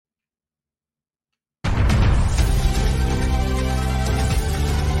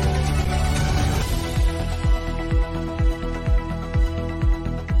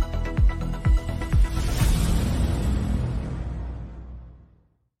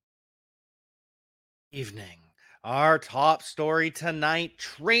Evening. Our top story tonight,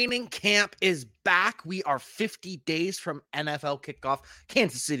 training camp is back. We are 50 days from NFL kickoff,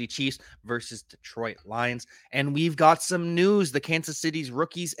 Kansas City Chiefs versus Detroit Lions. And we've got some news. The Kansas City's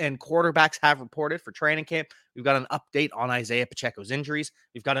rookies and quarterbacks have reported for training camp. We've got an update on Isiah Pacheco's injuries.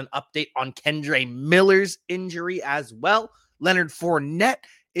 We've got an update on Kendre Miller's injury as well. Leonard Fournette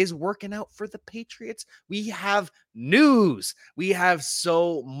is working out for the Patriots. We have news. We have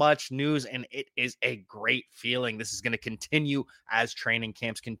so much news, and it is a great feeling. This is going to continue as training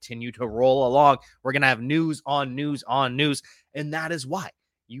camps continue to roll along. We're going to have news on news on news, and that is why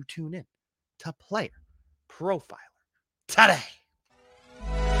you tune in to Player Profiler today.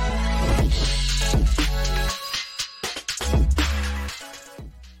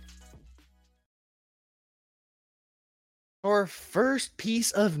 Our first piece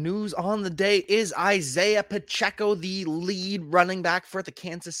of news on the day is Isiah Pacheco, the lead running back for the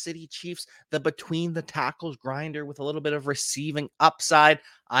Kansas City Chiefs, the between the tackles grinder with a little bit of receiving upside,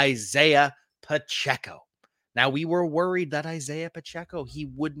 Isiah Pacheco. Now, we were worried that Isiah Pacheco, he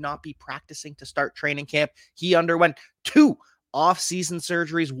would not be practicing to start training camp. He underwent 2 off-season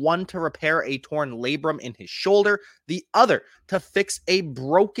surgeries, one to repair a torn labrum in his shoulder, the other to fix a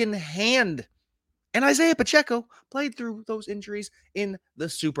broken hand. And Isiah Pacheco played through those injuries in the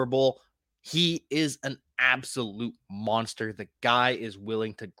Super Bowl. He is an absolute monster. The guy is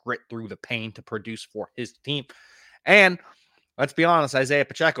willing to grit through the pain to produce for his team. And let's be honest, Isiah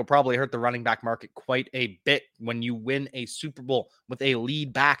Pacheco probably hurt the running back market quite a bit when you win a Super Bowl with a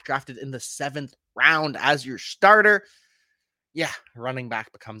lead back drafted in the 7th round as your starter. Yeah, running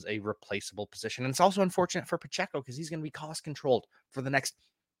back becomes a replaceable position. And it's also unfortunate for Pacheco because he's going to be cost controlled for the next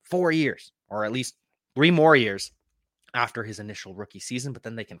 4 years, or at least 3 more years after his initial rookie season, but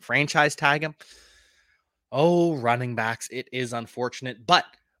then they can franchise tag him. Oh, running backs, it is unfortunate, but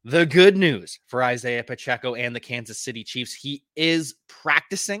the good news for Isiah Pacheco and the Kansas City Chiefs, he is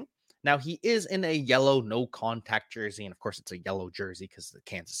practicing. Now, he is in a yellow no-contact jersey, and of course, it's a yellow jersey because the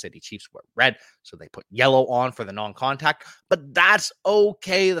Kansas City Chiefs wear red, so they put yellow on for the non-contact, but that's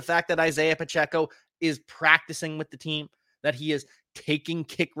okay. The fact that Isiah Pacheco is practicing with the team, that he is taking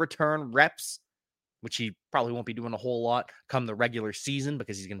kick return reps, which he probably won't be doing a whole lot come the regular season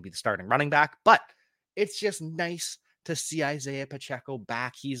because he's going to be the starting running back, but it's just nice to see Isiah Pacheco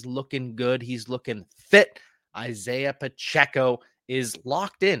back. He's looking good. He's looking fit. Isiah Pacheco is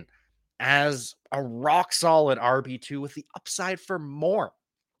locked in as a rock-solid RB2 with the upside for more.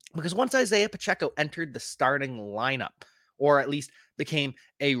 Because once Isiah Pacheco entered the starting lineup, or at least became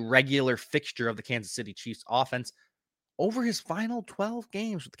a regular fixture of the Kansas City Chiefs offense, over his final 12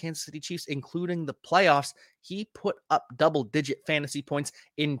 games with the Kansas City Chiefs, including the playoffs, he put up double-digit fantasy points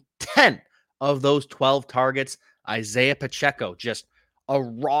in 10 of those 12 targets. Isiah Pacheco, just a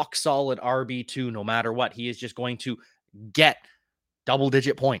rock-solid RB2 no matter what. He is just going to get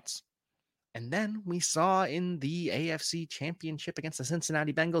double-digit points. And then we saw in the AFC Championship against the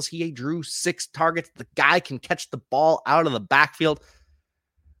Cincinnati Bengals, he drew 6 targets. The guy can catch the ball out of the backfield.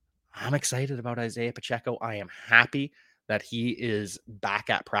 I'm excited about Isiah Pacheco. I am happy that he is back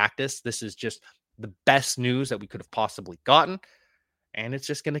at practice. This is just the best news that we could have possibly gotten, and it's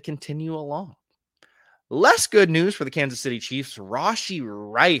just going to continue along. Less good news for the Kansas City Chiefs. Rashee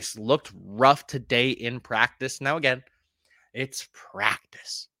Rice looked rough today in practice. Now, again, it's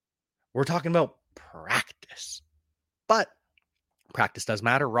practice. We're talking about practice. But practice does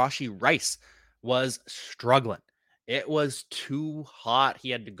matter. Rashee Rice was struggling. It was too hot. He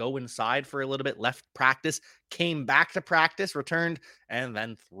had to go inside for a little bit, left practice, came back to practice, returned, and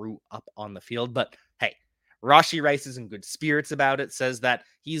then threw up on the field. But hey, Rashee Rice is in good spirits about it, says that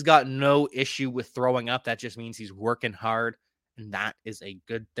he's got no issue with throwing up. That just means he's working hard, and that is a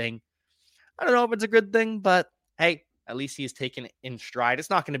good thing. I don't know if it's a good thing, but hey, at least he's taken it in stride.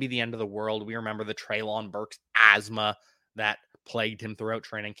 It's not going to be the end of the world. We remember the Treylon Burks asthma that plagued him throughout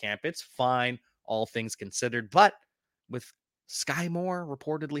training camp. It's fine, all things considered, but with Sky Moore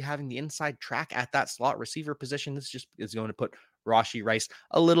reportedly having the inside track at that slot receiver position, this just is going to put Rashee Rice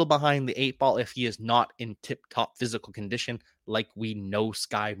a little behind the 8 ball if he is not in tip-top physical condition like we know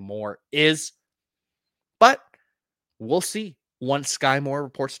Sky Moore is. But we'll see once Sky Moore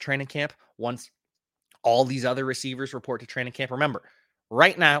reports to training camp, once all these other receivers report to training camp. Remember,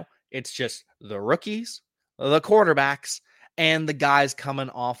 right now, it's just the rookies, the quarterbacks, and the guys coming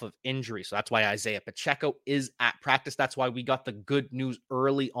off of injury. So that's why Isiah Pacheco is at practice. That's why we got the good news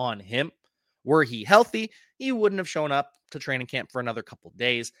early on him. Were he healthy, he wouldn't have shown up to training camp for another couple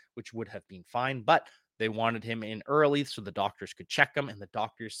days, which would have been fine. But they wanted him in early so the doctors could check him. And the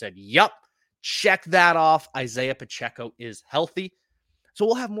doctors said, yup, check that off. Isiah Pacheco is healthy. So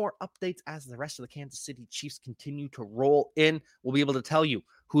we'll have more updates as the rest of the Kansas City Chiefs continue to roll in. We'll be able to tell you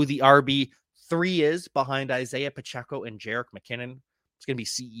who the RB3 is behind Isiah Pacheco and Jerick McKinnon. It's going to be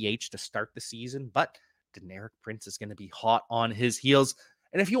CEH to start the season, but Deneric Prince is going to be hot on his heels.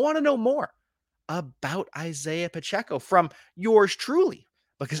 And if you want to know more about Isiah Pacheco from yours truly,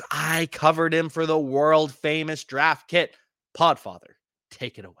 because I covered him for the world famous draft kit, Podfather,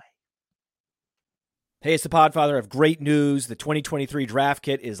 take it away. Hey, it's the Podfather of great news. The 2023 draft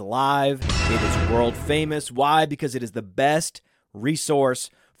kit is live. It is world famous. Why? Because it is the best resource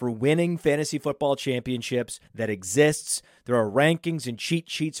for winning fantasy football championships that exists. There are rankings and cheat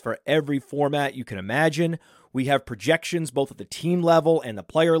sheets for every format you can imagine. We have projections both at the team level and the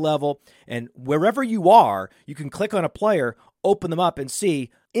player level. And wherever you are, you can click on a player, open them up, and see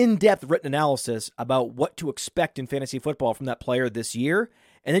in-depth written analysis about what to expect in fantasy football from that player this year.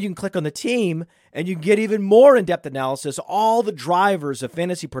 And then you can click on the team, and you can get even more in-depth analysis, all the drivers of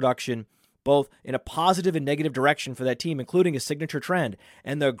fantasy production, both in a positive and negative direction for that team, including a signature trend.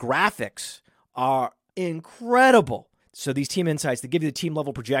 And the graphics are incredible. So these team insights, they give you the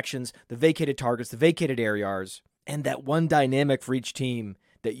team-level projections, the vacated targets, the vacated areas, and that one dynamic for each team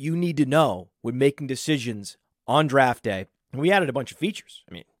that you need to know when making decisions on draft day. And we added a bunch of features.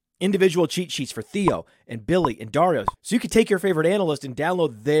 Individual cheat sheets for Theo and Billy and Dario. So you can take your favorite analyst and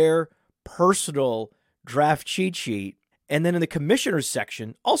download their personal draft cheat sheet. And then in the commissioners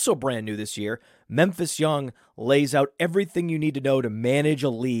section, also brand new this year, Memphis Young lays out everything you need to know to manage a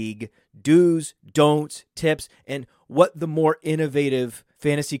league, do's, don'ts, tips, and what the more innovative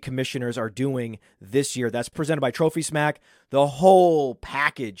fantasy commissioners are doing this year. That's presented by Trophy Smack. The whole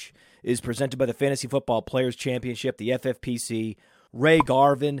package is presented by the Fantasy Football Players Championship, the FFPC, Ray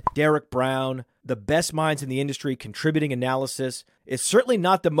Garvin, Derek Brown, the best minds in the industry contributing analysis. It's certainly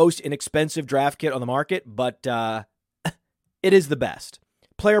not the most inexpensive draft kit on the market, but it is the best.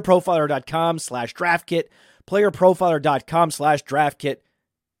 PlayerProfiler.com/draft kit. PlayerProfiler.com/draft kit.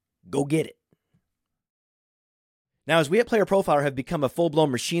 Go get it. Now, as we at Player Profiler have become a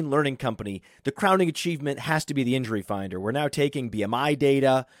full-blown machine learning company, the crowning achievement has to be the injury finder. We're now taking BMI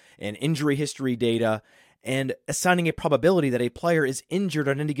data and injury history data and assigning a probability that a player is injured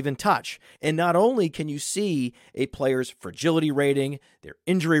on any given touch. And not only can you see a player's fragility rating, their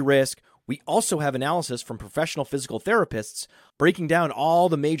injury risk, we also have analysis from professional physical therapists breaking down all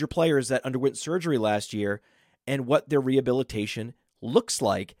the major players that underwent surgery last year and what their rehabilitation looks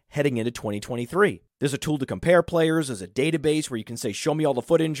like heading into 2023. There's a tool to compare players. There's a database where you can say, show me all the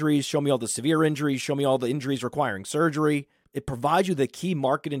foot injuries, show me all the severe injuries, show me all the injuries requiring surgery. It provides you the key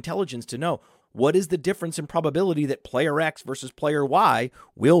market intelligence to know what is the difference in probability that player X versus player Y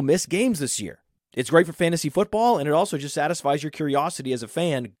will miss games this year. It's great for fantasy football, and it also just satisfies your curiosity as a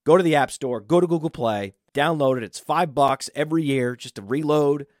fan. Go to the App Store, go to Google Play, download it. It's $5 every year just to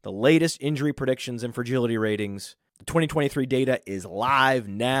reload the latest injury predictions and fragility ratings. The 2023 data is live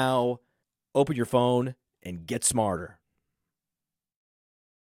now. Open your phone and get smarter.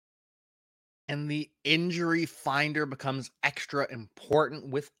 And the injury finder becomes extra important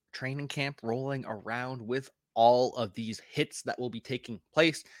with training camp rolling around, with all of these hits that will be taking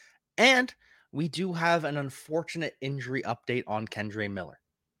place. And we do have an unfortunate injury update on Kendre Miller.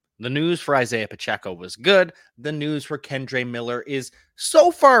 The news for Isiah Pacheco was good. The news for Kendre Miller is so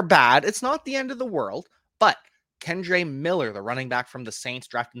far bad. It's not the end of the world, but Kendre Miller, the running back from the Saints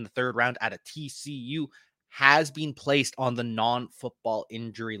drafted in the third round out of TCU, has been placed on the non-football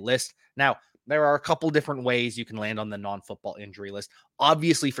injury list. Now, there are a couple different ways you can land on the non-football injury list.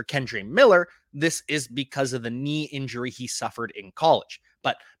 Obviously, for Kendre Miller, this is because of the knee injury he suffered in college.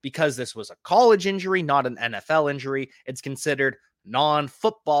 But because this was a college injury, not an NFL injury, it's considered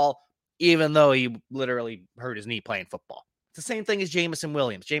non-football, even though he literally hurt his knee playing football. It's the same thing as Jameson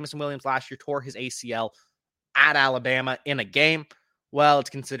Williams. Jameson Williams last year tore his ACL at Alabama in a game. Well, it's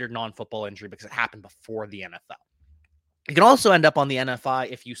considered non-football injury because it happened before the NFL. You can also end up on the NFI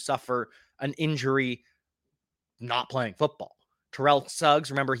if you suffer an injury not playing football. Terrell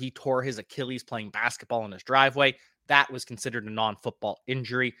Suggs, remember, he tore his Achilles playing basketball in his driveway. That was considered a non-football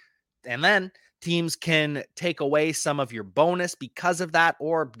injury. And then teams can take away some of your bonus because of that,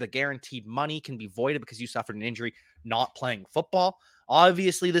 or the guaranteed money can be voided because you suffered an injury not playing football.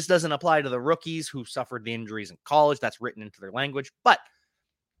 Obviously, this doesn't apply to the rookies who suffered the injuries in college. That's written into their language. But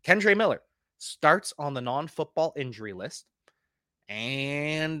Kendre Miller starts on the non-football injury list,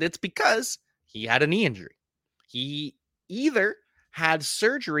 and it's because he had a knee injury. He either had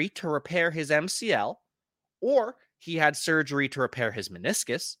surgery to repair his MCL, or he had surgery to repair his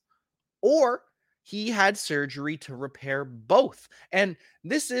meniscus, or he had surgery to repair both. And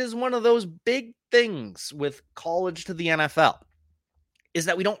this is one of those big things with college to the NFL. is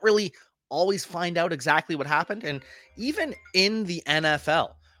that we don't really always find out exactly what happened. And even in the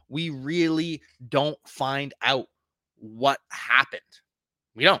NFL, we really don't find out what happened.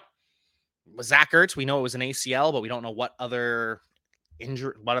 We don't. With Zach Ertz, we know it was an ACL, but we don't know what other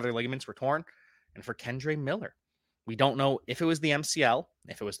ligaments were torn. And for Kendre Miller, we don't know if it was the MCL,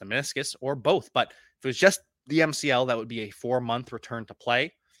 if it was the meniscus, or both. But if it was just the MCL, that would be a 4-month return to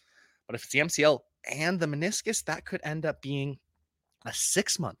play. But if it's the MCL and the meniscus, that could end up being a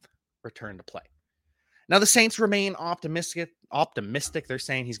 6-month return to play. Now, the Saints remain optimistic. They're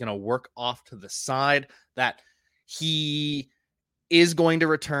saying he's going to work off to the side, that he is going to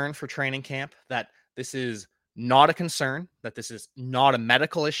return for training camp, that this is not a concern, that this is not a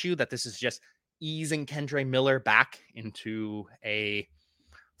medical issue, that this is just easing Kendre Miller back into a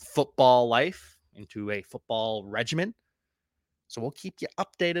football life, into a football regimen. So we'll keep you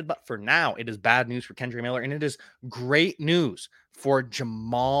updated. But for now, it is bad news for Kendre Miller, and it is great news for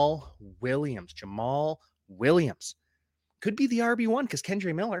Jamal Williams. Jamal Williams could be the RB1 because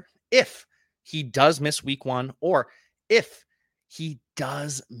Kendre Miller, if he does miss week 1, or if he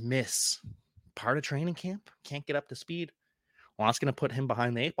does miss part of training camp, can't get up to speed, well, that's going to put him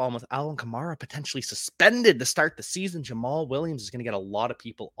behind the 8 ball. And with Alvin Kamara potentially suspended to start the season, Jamal Williams is going to get a lot of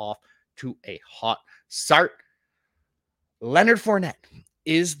people off to a hot start. Leonard Fournette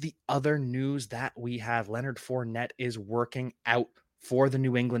is the other news that we have. Leonard Fournette is working out for the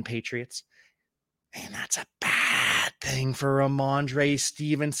New England Patriots, and that's a bad thing for Ramondre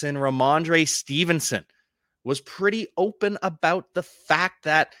Stevenson. Ramondre Stevenson was pretty open about the fact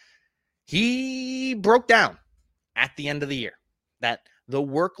that he broke down at the end of the year, that the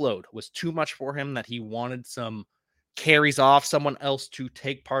workload was too much for him, that he wanted some carries off, someone else to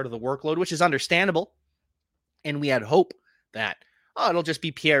take part of the workload, which is understandable. And we had hope that, it'll just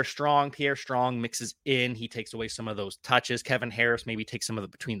be Pierre Strong. Pierre Strong mixes in. He takes away some of those touches. Kevin Harris maybe takes some of the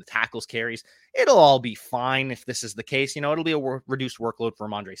between the tackles carries. It'll all be fine if this is the case. It'll be a reduced workload for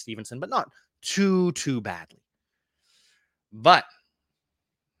Ramondre Stevenson, but not too badly. But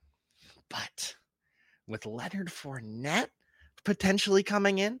with Leonard Fournette potentially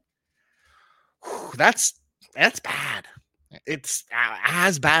coming in, that's bad. It's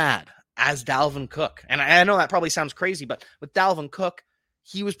as bad as Dalvin Cook. And I know that probably sounds crazy, but with Dalvin Cook,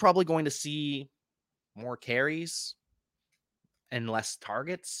 he was probably going to see more carries and less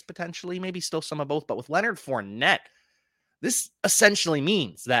targets, potentially, maybe still some of both. But with Leonard Fournette, this essentially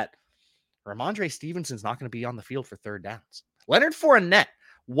means that Ramondre Stevenson's not going to be on the field for third downs. Leonard Fournette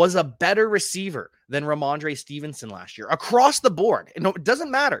was a better receiver than Ramondre Stevenson last year across the board. And it doesn't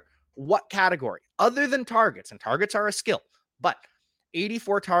matter what category, other than targets, and targets are a skill, but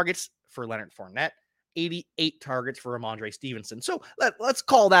 84 targets for Leonard Fournette, 88 targets for Ramondre Stevenson. So let's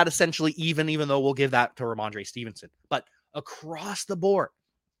call that essentially even though we'll give that to Ramondre Stevenson. But across the board,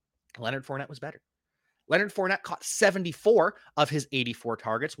 Leonard Fournette was better. Leonard Fournette caught 74 of his 84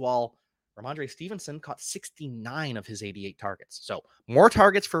 targets, while Ramondre Stevenson caught 69 of his 88 targets. So more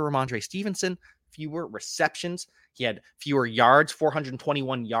targets for Ramondre Stevenson, fewer receptions. He had fewer yards,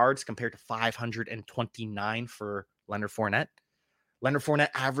 421 yards compared to 529 for Leonard Fournette. Leonard Fournette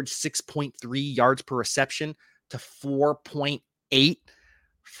averaged 6.3 yards per reception to 4.8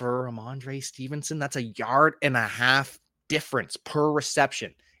 for Ramondre Stevenson. That's a 1.5 yard difference per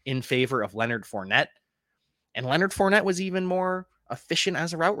reception in favor of Leonard Fournette. And Leonard Fournette was even more efficient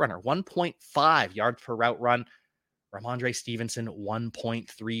as a route runner, 1.5 yards per route run. Ramondre Stevenson,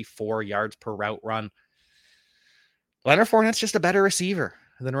 1.34 yards per route run. Leonard Fournette's just a better receiver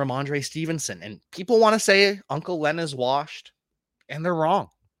than Ramondre Stevenson. And people want to say Uncle Len is washed, and they're wrong.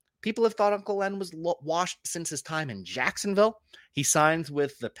 People have thought Uncle Len was washed since his time in Jacksonville. He signs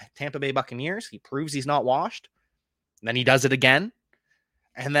with the Tampa Bay Buccaneers. He proves he's not washed. And then he does it again.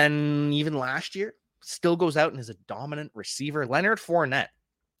 And then even last year, still goes out and is a dominant receiver. Leonard Fournette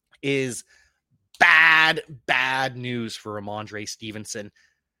is bad news for Ramondre Stevenson,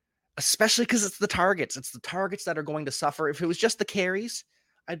 especially because it's the targets. It's the targets that are going to suffer. If it was just the carries,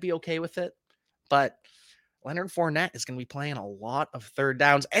 I'd be okay with it. But Leonard Fournette is going to be playing a lot of third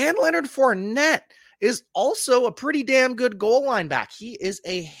downs. And Leonard Fournette is also a pretty damn good goal line back. He is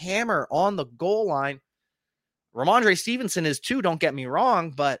a hammer on the goal line. Ramondre Stevenson is too, don't get me wrong,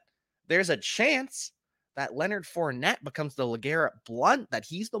 but there's a chance that Leonard Fournette becomes the LeGarrette Blount, that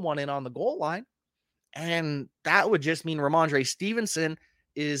he's the one in on the goal line. And that would just mean Ramondre Stevenson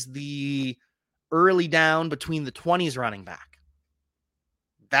is the early down between the 20s running back.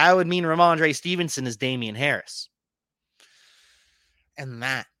 That would mean Ramondre Stevenson is Damian Harris. And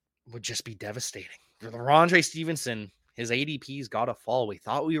that would just be devastating. For Ramondre Stevenson, his ADP's got to fall. We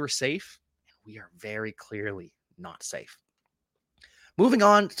thought we were safe, and we are very clearly not safe. Moving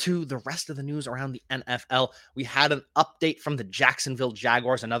on to the rest of the news around the NFL, we had an update from the Jacksonville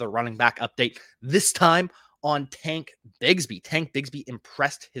Jaguars, another running back update, this time on Tank Bigsby. Tank Bigsby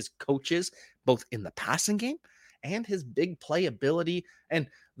impressed his coaches both in the passing game and his big play ability. And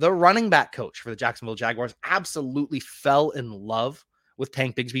the running back coach for the Jacksonville Jaguars absolutely fell in love with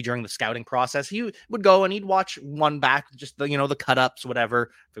Tank Bigsby during the scouting process. He would go and he'd watch one back, just the cut ups,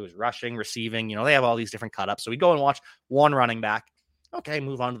 whatever. If it was rushing, receiving, they have all these different cut ups. So he'd go and watch one running back. Okay,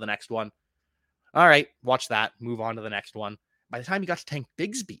 move on to the next one. All right, watch that. Move on to the next one. By the time he got to Tank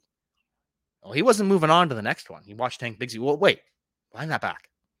Bigsby, he wasn't moving on to the next one. He watched Tank Bigsby. Well, wait, wind that back.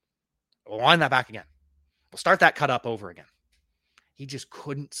 Wind that back again. We'll start that cut up over again. He just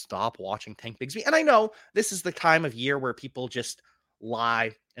couldn't stop watching Tank Bigsby. And I know this is the time of year where people just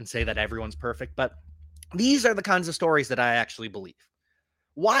lie and say that everyone's perfect, but these are the kinds of stories that I actually believe.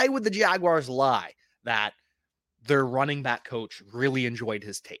 Why would the Jaguars lie that their running back coach really enjoyed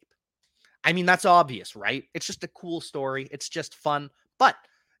his tape? I mean, that's obvious, right? It's just a cool story. It's just fun. But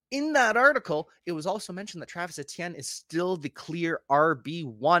in that article, it was also mentioned that Travis Etienne is still the clear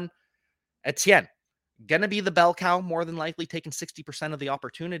RB1. Etienne, going to be the bell cow, more than likely taking 60% of the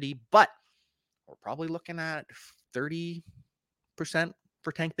opportunity, but we're probably looking at 30%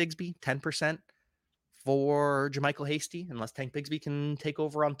 for Tank Bigsby, 10% for JaMychal Hasty, unless Tank Bigsby can take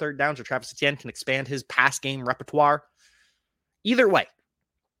over on third downs or Travis Etienne can expand his pass game repertoire. Either way,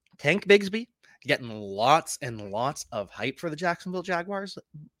 Tank Bigsby getting lots and lots of hype for the Jacksonville Jaguars,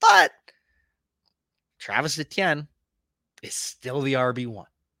 but Travis Etienne is still the RB1.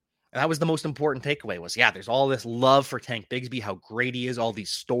 And that was the most important takeaway was, there's all this love for Tank Bigsby, how great he is, all these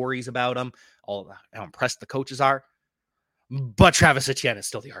stories about him, all how impressed the coaches are. But Travis Etienne is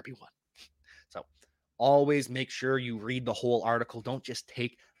still the RB1. So always make sure you read the whole article. Don't just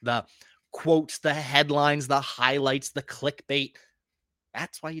take the quotes, the headlines, the highlights, the clickbait.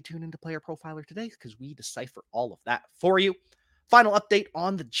 That's why you tune into Player Profiler today, because we decipher all of that for you. Final update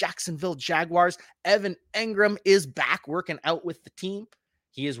on the Jacksonville Jaguars. Evan Engram is back working out with the team.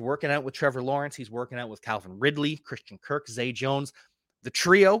 He is working out with Trevor Lawrence. He's working out with Calvin Ridley, Christian Kirk, Zay Jones. The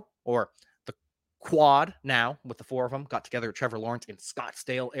trio, or the quad now, with the four of them, got together with Trevor Lawrence in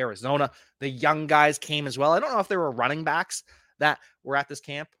Scottsdale, Arizona. The young guys came as well. I don't know if there were running backs that were at this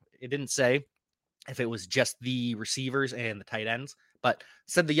camp. It didn't say if it was just the receivers and the tight ends, but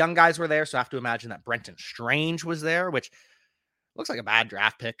said the young guys were there, so I have to imagine that Brenton Strange was there, which looks like a bad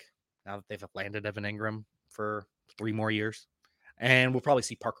draft pick now that they've landed Evan Engram for 3 more years. And we'll probably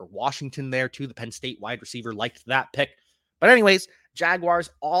see Parker Washington there too. The Penn State wide receiver liked that pick. But anyways, Jaguars,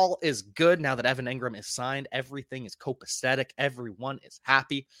 all is good now that Evan Engram is signed. Everything is copacetic. Everyone is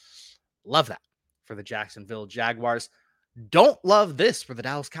happy. Love that for the Jacksonville Jaguars. Don't love this for the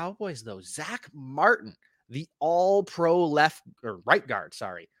Dallas Cowboys, though. Zach Martin, the all-pro right guard,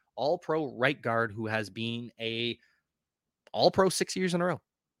 all-pro right guard who has been a all-pro 6 years in a row.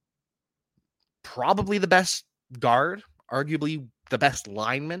 Probably the best guard, arguably the best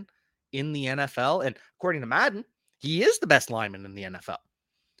lineman in the NFL. And according to Madden, he is the best lineman in the NFL.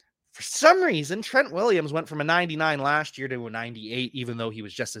 For some reason, Trent Williams went from a 99 last year to a 98, even though he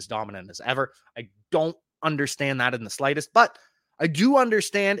was just as dominant as ever. I don't understand that in the slightest, but I do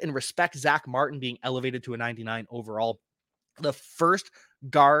understand and respect Zach Martin being elevated to a 99 overall. The first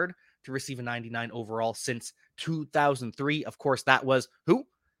guard to receive a 99 overall since 2003. Of course, that was who?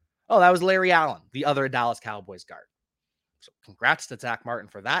 Oh, that was Larry Allen, the other Dallas Cowboys guard. So congrats to Zach Martin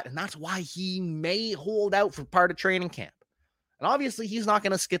for that. And that's why he may hold out for part of training camp. And obviously, he's not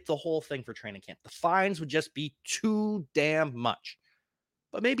going to skip the whole thing for training camp. The fines would just be too damn much.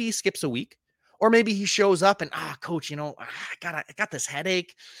 But maybe he skips a week. Or maybe he shows up and, coach, I got this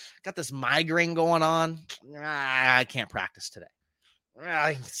headache, got this migraine going on. I can't practice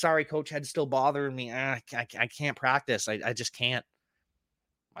today. Sorry, coach, head's still bothering me. I can't practice. I just can't.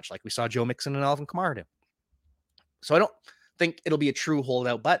 Much like we saw Joe Mixon and Alvin Kamara do. So I don't think it'll be a true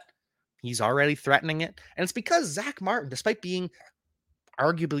holdout, but he's already threatening it. And it's because Zach Martin, despite being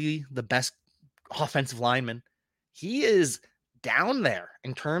arguably the best offensive lineman, he is down there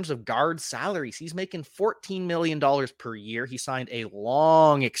in terms of guard salaries. He's making $14 million per year. He signed a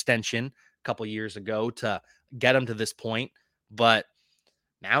long extension a couple years ago to get him to this point. But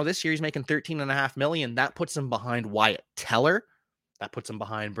now this year he's making $13.5 million. That puts him behind Wyatt Teller. That puts him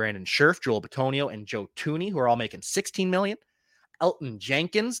behind Brandon Scherf, Joel Bitonio, and Joe Thuney, who are all making $16 million. Elton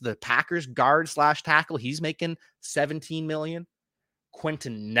Jenkins, the Packers guard / tackle, he's making $17 million.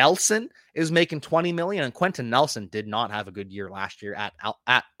 Quentin Nelson is making $20 million, and Quentin Nelson did not have a good year last year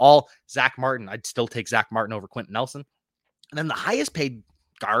at all. Zach Martin, I'd still take Zach Martin over Quentin Nelson. And then the highest paid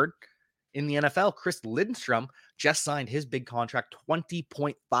guard in the NFL. Chris Lindstrom just signed his big contract,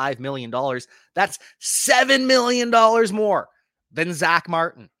 $20.5 million. That's $7 million more than Zach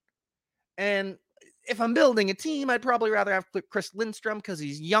Martin. And if I'm building a team, I'd probably rather have Chris Lindstrom because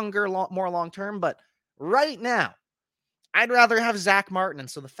he's younger, more long-term. But right now, I'd rather have Zach Martin. And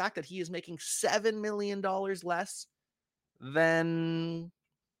so the fact that he is making $7 million less, then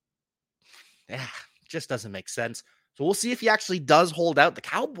just doesn't make sense. So we'll see if he actually does hold out. The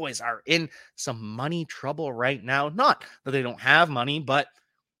Cowboys are in some money trouble right now. Not that they don't have money, but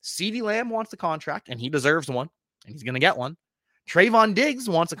CeeDee Lamb wants the contract, and he deserves one, and he's going to get one. Trayvon Diggs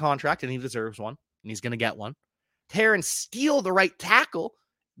wants a contract, and he deserves one, and he's going to get one. Terrence Steele, the right tackle,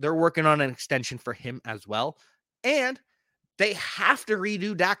 they're working on an extension for him as well. And they have to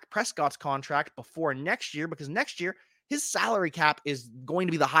redo Dak Prescott's contract before next year, because next year, his salary cap is going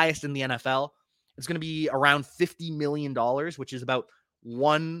to be the highest in the NFL. It's going to be around $50 million, which is about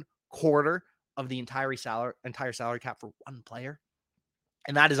 1/4 of the entire salary cap for one player.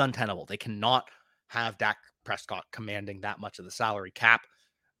 And that is untenable. They cannot have Dak Prescott commanding that much of the salary cap.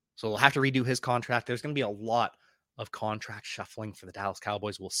 So they'll have to redo his contract. There's going to be a lot of contract shuffling for the Dallas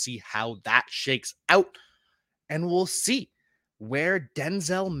Cowboys. We'll see how that shakes out. And we'll see where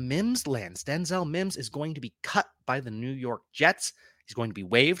Denzel Mims lands. Denzel Mims is going to be cut by the New York Jets. He's going to be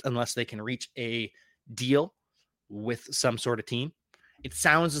waived unless they can reach a deal with some sort of team. It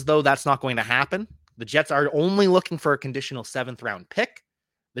sounds as though that's not going to happen. The Jets are only looking for a conditional 7th round pick.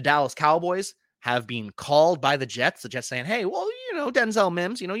 The Dallas Cowboys have been called by the Jets. The Jets saying, hey, well, Denzel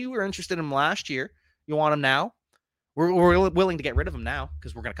Mims, you were interested in him last year. You want him now? We're willing to get rid of him now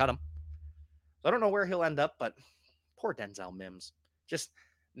because we're going to cut him. So I don't know where he'll end up, but poor Denzel Mims. Just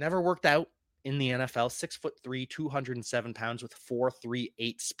never worked out in the NFL. 6'3", 207 pounds with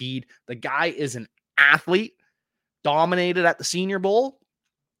 4.38 speed. The guy is an athlete, dominated at the Senior Bowl.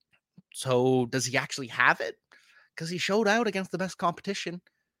 So does he actually have it? Because he showed out against the best competition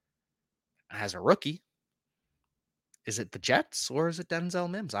as a rookie. Is it the Jets or is it Denzel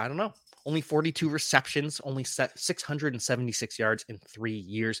Mims? I don't know. Only 42 receptions, only 676 yards in 3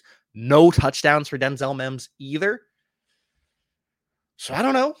 years. No touchdowns for Denzel Mims either. So I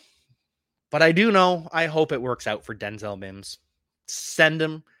don't know. But I do know, I hope it works out for Denzel Mims. Send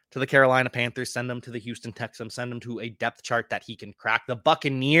him to the Carolina Panthers. Send him to the Houston Texans. Send him to a depth chart that he can crack. The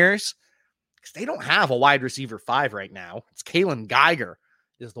Buccaneers, because they don't have a wide receiver 5 right now. It's Kalen Geiger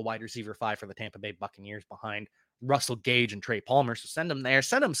is the wide receiver 5 for the Tampa Bay Buccaneers behind Russell Gage and Trey Palmer. So send him there.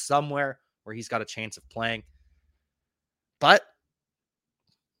 Send him somewhere where he's got a chance of playing. But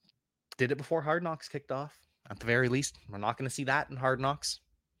did it before Hard Knocks kicked off. At the very least, we're not going to see that in Hard Knocks.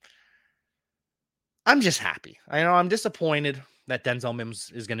 I'm just happy. I know I'm disappointed that Denzel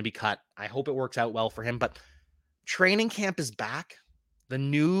Mims is going to be cut. I hope it works out well for him. But training camp is back. The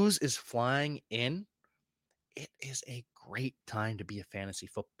news is flying in. It is a great time to be a fantasy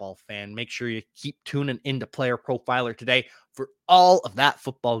football fan. Make sure you keep tuning into Player Profiler today for all of that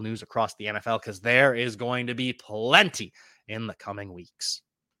football news across the NFL, because there is going to be plenty in the coming weeks.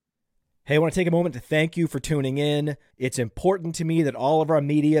 Hey, I want to take a moment to thank you for tuning in. It's important to me that all of our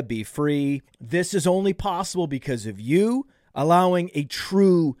media be free. This is only possible because of you allowing a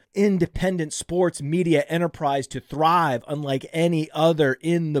true independent sports media enterprise to thrive unlike any other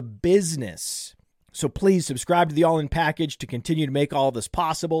in the business. So please subscribe to the All In Package to continue to make all of this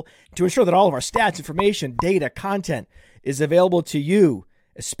possible, to ensure that all of our stats, information, data, content is available to you,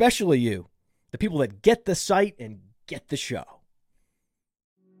 especially you, the people that get the site and get the show.